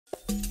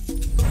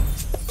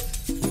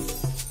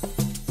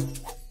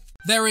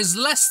There is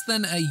less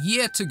than a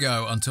year to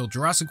go until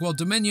Jurassic World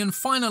Dominion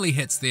finally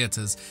hits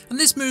theaters, and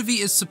this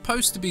movie is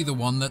supposed to be the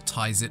one that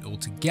ties it all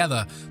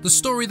together, the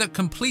story that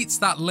completes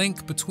that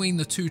link between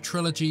the two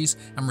trilogies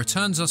and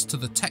returns us to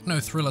the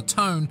techno-thriller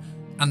tone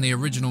and the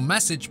original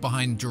message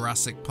behind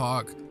Jurassic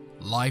Park: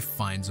 life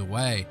finds a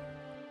way.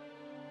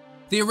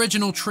 The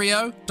original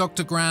trio,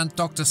 Dr. Grant,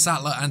 Dr.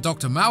 Sattler and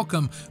Dr.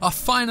 Malcolm, are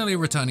finally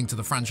returning to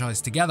the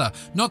franchise together,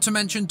 not to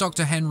mention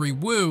Dr. Henry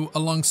Wu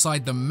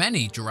alongside the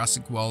many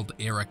Jurassic World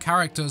era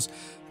characters,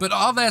 but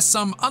are there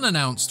some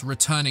unannounced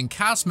returning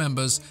cast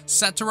members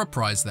set to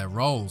reprise their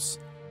roles?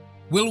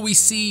 Will we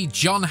see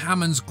John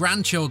Hammond's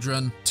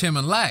grandchildren, Tim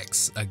and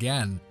Lex,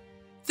 again?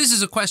 This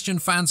is a question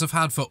fans have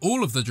had for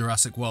all of the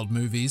Jurassic World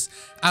movies,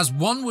 as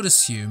one would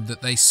assume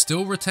that they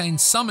still retain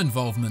some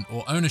involvement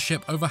or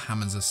ownership over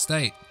Hammond's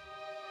estate.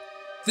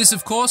 This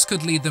of course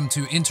could lead them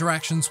to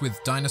interactions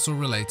with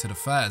dinosaur-related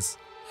affairs.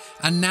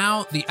 And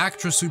now, the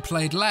actress who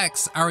played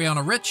Lex,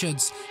 Ariana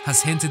Richards,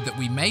 has hinted that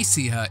we may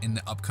see her in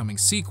the upcoming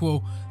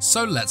sequel,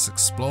 so let's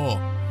explore.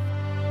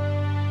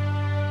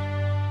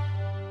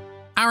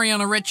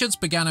 Ariana Richards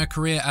began her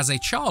career as a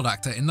child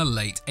actor in the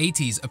late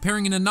 80s,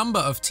 appearing in a number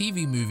of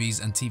TV movies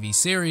and TV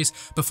series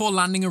before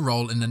landing a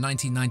role in the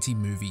 1990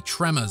 movie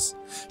Tremors.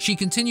 She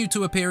continued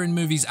to appear in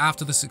movies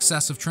after the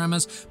success of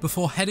Tremors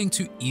before heading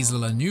to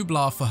Isla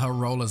Nublar for her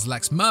role as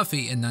Lex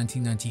Murphy in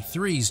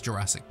 1993's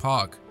Jurassic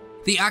Park.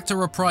 The actor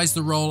reprised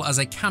the role as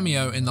a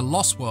cameo in the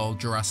Lost World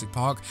Jurassic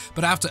Park,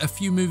 but after a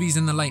few movies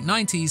in the late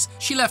 90s,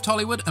 she left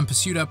Hollywood and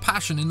pursued her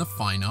passion in the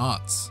fine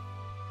arts.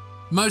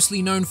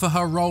 Mostly known for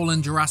her role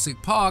in Jurassic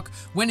Park,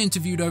 when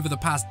interviewed over the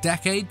past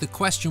decade, the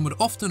question would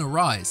often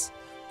arise: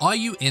 are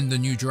you in the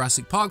new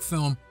Jurassic Park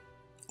film,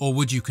 or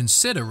would you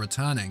consider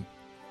returning?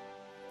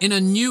 In a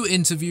new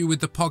interview with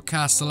the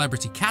podcast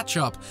Celebrity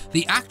Catch-Up,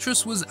 the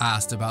actress was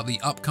asked about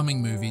the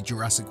upcoming movie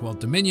Jurassic World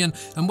Dominion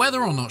and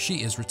whether or not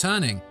she is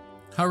returning.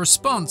 Her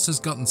response has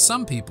gotten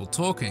some people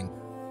talking.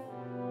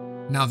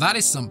 Now that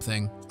is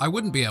something I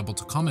wouldn't be able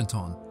to comment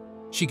on.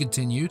 She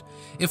continued,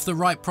 "If the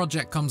right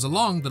project comes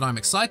along that I'm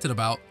excited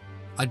about,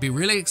 I'd be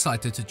really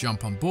excited to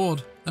jump on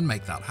board and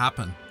make that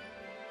happen."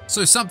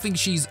 So something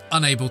she's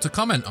unable to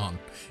comment on.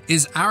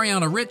 Is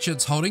Ariana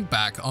Richards holding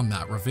back on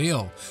that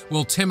reveal?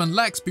 Will Tim and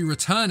Lex be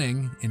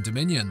returning in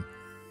Dominion?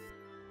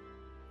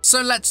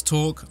 So let's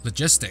talk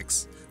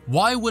logistics.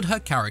 Why would her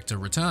character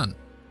return?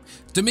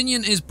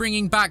 Dominion is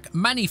bringing back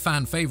many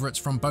fan favourites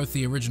from both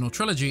the original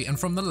trilogy and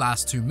from the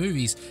last two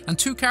movies, and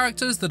two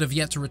characters that have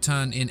yet to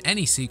return in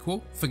any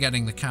sequel,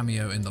 forgetting the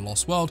cameo in The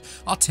Lost World,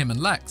 are Tim and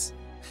Lex.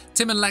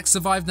 Tim and Lex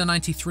survived the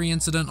 93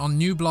 incident on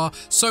Nublar,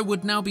 so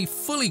would now be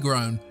fully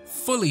grown,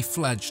 fully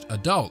fledged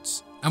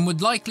adults, and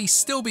would likely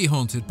still be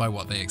haunted by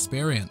what they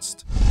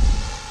experienced.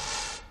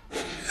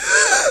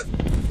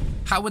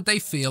 How would they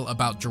feel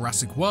about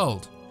Jurassic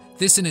World?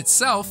 This in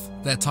itself,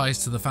 their ties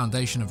to the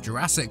foundation of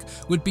Jurassic,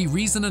 would be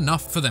reason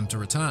enough for them to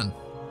return.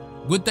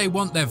 Would they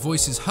want their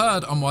voices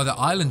heard on why the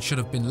island should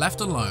have been left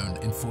alone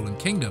in Fallen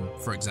Kingdom,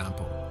 for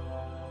example?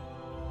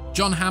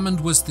 John Hammond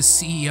was the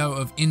CEO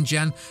of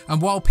InGen,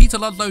 and while Peter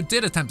Ludlow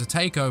did attempt to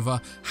take over,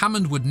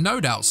 Hammond would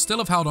no doubt still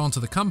have held on to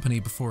the company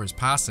before his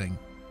passing.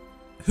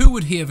 Who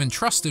would he have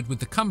entrusted with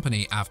the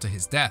company after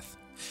his death?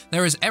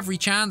 There is every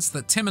chance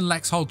that Tim and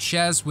Lex hold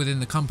shares within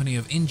the company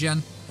of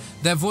InGen.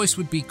 Their voice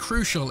would be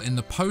crucial in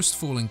the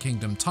post-Fallen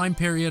Kingdom time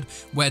period,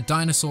 where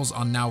dinosaurs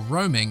are now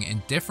roaming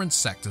in different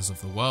sectors of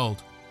the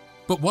world.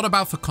 But what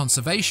about for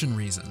conservation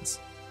reasons?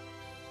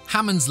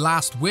 Hammond's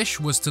last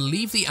wish was to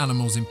leave the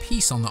animals in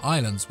peace on the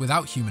islands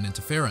without human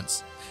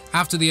interference.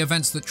 After the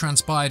events that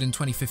transpired in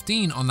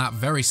 2015 on that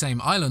very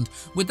same island,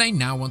 would they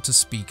now want to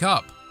speak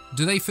up?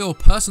 Do they feel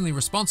personally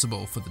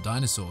responsible for the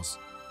dinosaurs?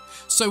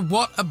 So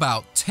what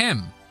about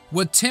Tim?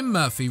 Would Tim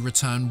Murphy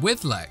return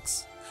with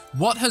Lex?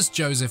 What has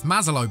Joseph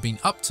Mazzello been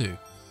up to?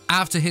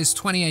 After his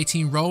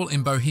 2018 role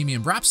in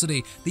Bohemian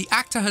Rhapsody, the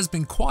actor has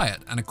been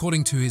quiet and,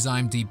 according to his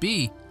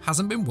IMDb,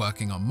 hasn't been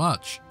working on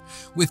much.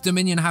 With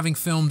Dominion having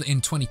filmed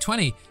in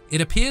 2020,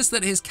 it appears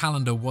that his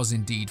calendar was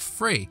indeed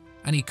free,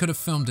 and he could have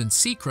filmed in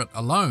secret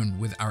alone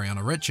with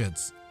Ariana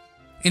Richards.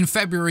 In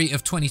February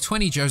of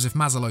 2020, Joseph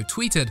Mazzello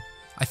tweeted,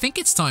 "I think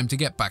it's time to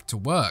get back to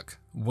work.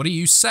 What do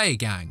you say,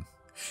 gang?"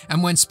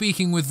 And when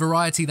speaking with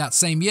Variety that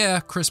same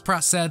year, Chris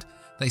Pratt said,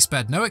 "They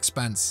spared no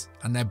expense,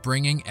 and they're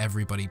bringing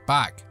everybody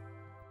back."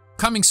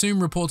 Coming Soon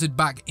reported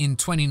back in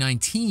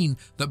 2019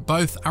 that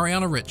both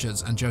Ariana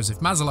Richards and Joseph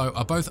Mazzello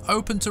are both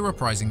open to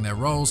reprising their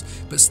roles,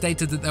 but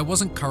stated that there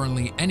wasn't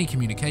currently any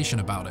communication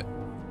about it.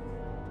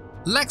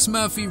 Lex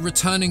Murphy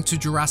returning to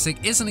Jurassic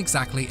isn't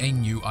exactly a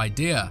new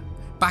idea.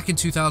 Back in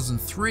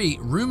 2003,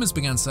 rumours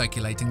began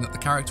circulating that the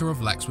character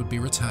of Lex would be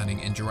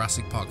returning in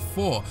Jurassic Park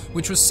 4,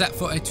 which was set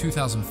for a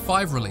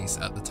 2005 release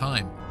at the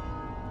time.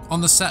 On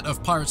the set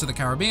of Pirates of the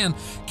Caribbean,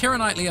 Keira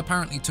Knightley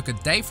apparently took a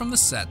day from the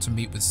set to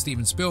meet with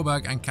Steven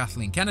Spielberg and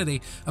Kathleen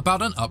Kennedy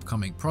about an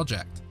upcoming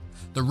project.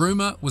 The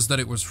rumour was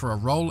that it was for a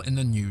role in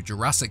the new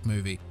Jurassic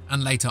movie,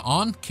 and later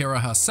on,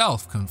 Keira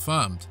herself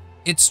confirmed.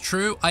 It's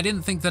true, I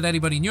didn't think that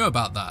anybody knew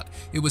about that.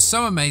 It was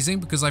so amazing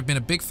because I've been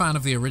a big fan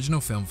of the original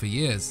film for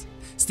years.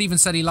 Steven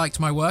said he liked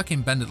my work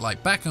in Bend It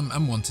Like Beckham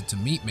and wanted to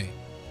meet me.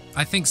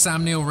 I think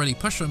Sam Neill really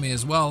pushed for me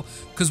as well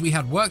because we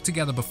had worked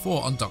together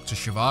before on Dr.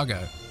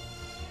 Zhivago.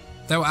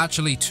 There were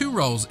actually 2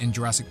 roles in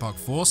Jurassic Park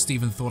 4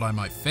 Steven thought I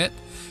might fit.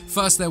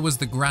 First there was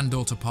the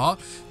granddaughter part,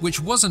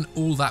 which wasn't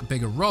all that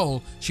big a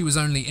role, she was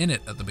only in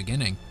it at the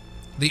beginning.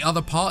 The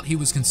other part he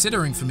was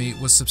considering for me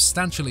was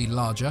substantially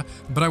larger,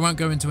 but I won't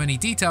go into any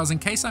details in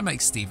case I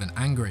make Steven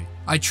angry.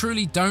 I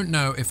truly don't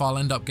know if I'll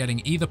end up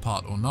getting either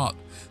part or not.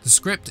 The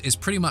script is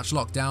pretty much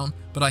locked down,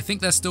 but I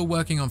think they're still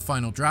working on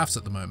final drafts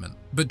at the moment.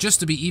 But just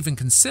to be even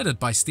considered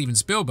by Steven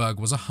Spielberg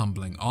was a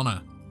humbling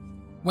honor.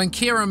 When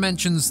Kira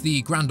mentions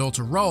the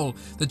granddaughter role,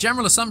 the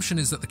general assumption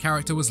is that the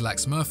character was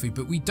Lex Murphy,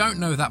 but we don't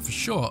know that for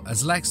sure,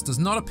 as Lex does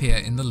not appear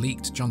in the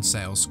leaked John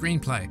Sayles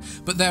screenplay,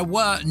 but there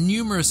were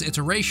numerous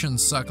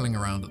iterations circling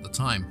around at the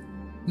time.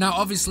 Now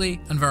obviously,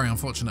 and very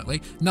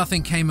unfortunately,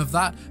 nothing came of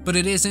that, but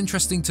it is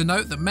interesting to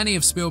note that many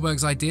of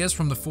Spielberg's ideas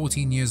from the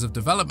 14 years of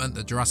development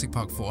that Jurassic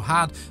Park 4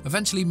 had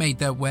eventually made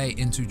their way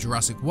into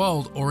Jurassic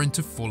World or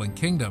into Fallen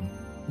Kingdom.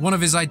 One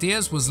of his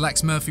ideas was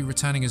Lex Murphy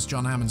returning as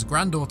John Hammond's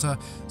granddaughter,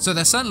 so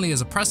there certainly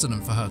is a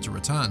precedent for her to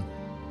return.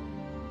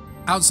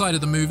 Outside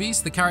of the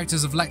movies, the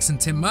characters of Lex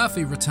and Tim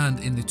Murphy returned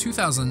in the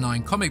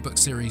 2009 comic book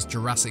series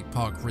Jurassic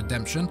Park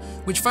Redemption,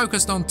 which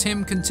focused on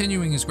Tim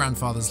continuing his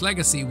grandfather's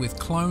legacy with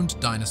cloned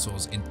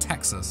dinosaurs in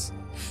Texas.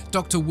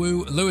 Dr.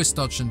 Wu, Lewis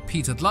Dodgson,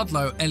 Peter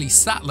Ludlow, Ellie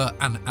Sattler,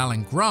 and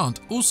Alan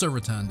Grant also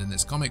returned in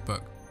this comic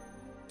book.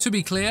 To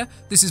be clear,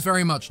 this is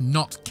very much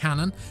not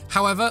canon.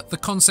 However, the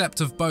concept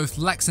of both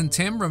Lex and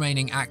Tim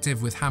remaining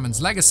active with Hammond's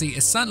legacy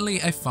is certainly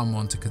a fun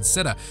one to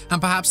consider,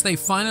 and perhaps they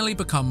finally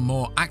become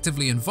more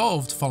actively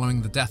involved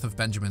following the death of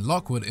Benjamin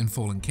Lockwood in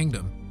Fallen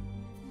Kingdom.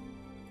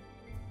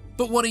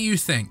 But what do you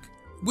think?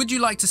 Would you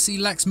like to see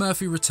Lex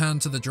Murphy return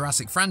to the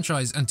Jurassic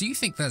franchise, and do you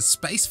think there's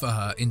space for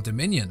her in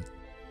Dominion?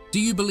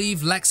 Do you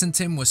believe Lex and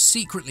Tim were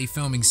secretly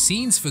filming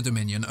scenes for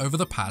Dominion over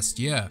the past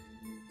year?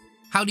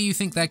 How do you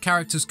think their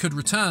characters could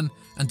return,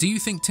 and do you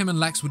think Tim and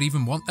Lex would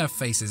even want their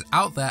faces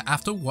out there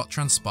after what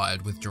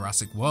transpired with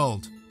Jurassic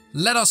World?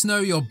 Let us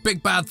know your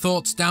big bad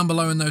thoughts down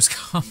below in those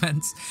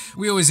comments.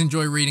 We always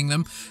enjoy reading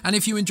them, and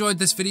if you enjoyed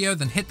this video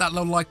then hit that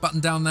little like button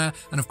down there,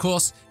 and of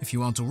course, if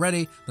you aren't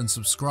already, then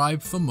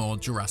subscribe for more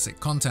Jurassic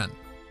content.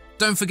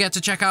 Don't forget to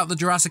check out the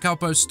Jurassic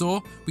Outpost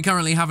store. We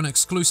currently have an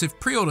exclusive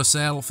pre-order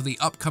sale for the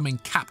upcoming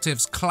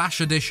Captives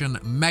Clash Edition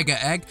Mega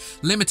Egg,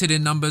 limited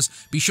in numbers.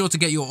 Be sure to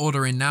get your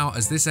order in now,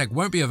 as this egg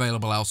won't be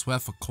available elsewhere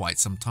for quite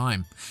some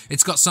time.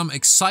 It's got some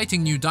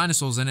exciting new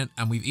dinosaurs in it,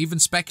 and we've even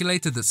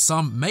speculated that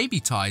some may be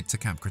tied to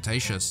Camp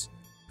Cretaceous.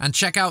 And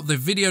check out the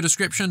video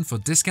description for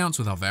discounts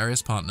with our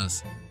various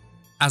partners.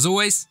 As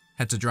always,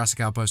 head to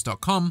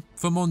JurassicOutpost.com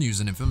for more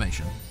news and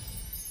information.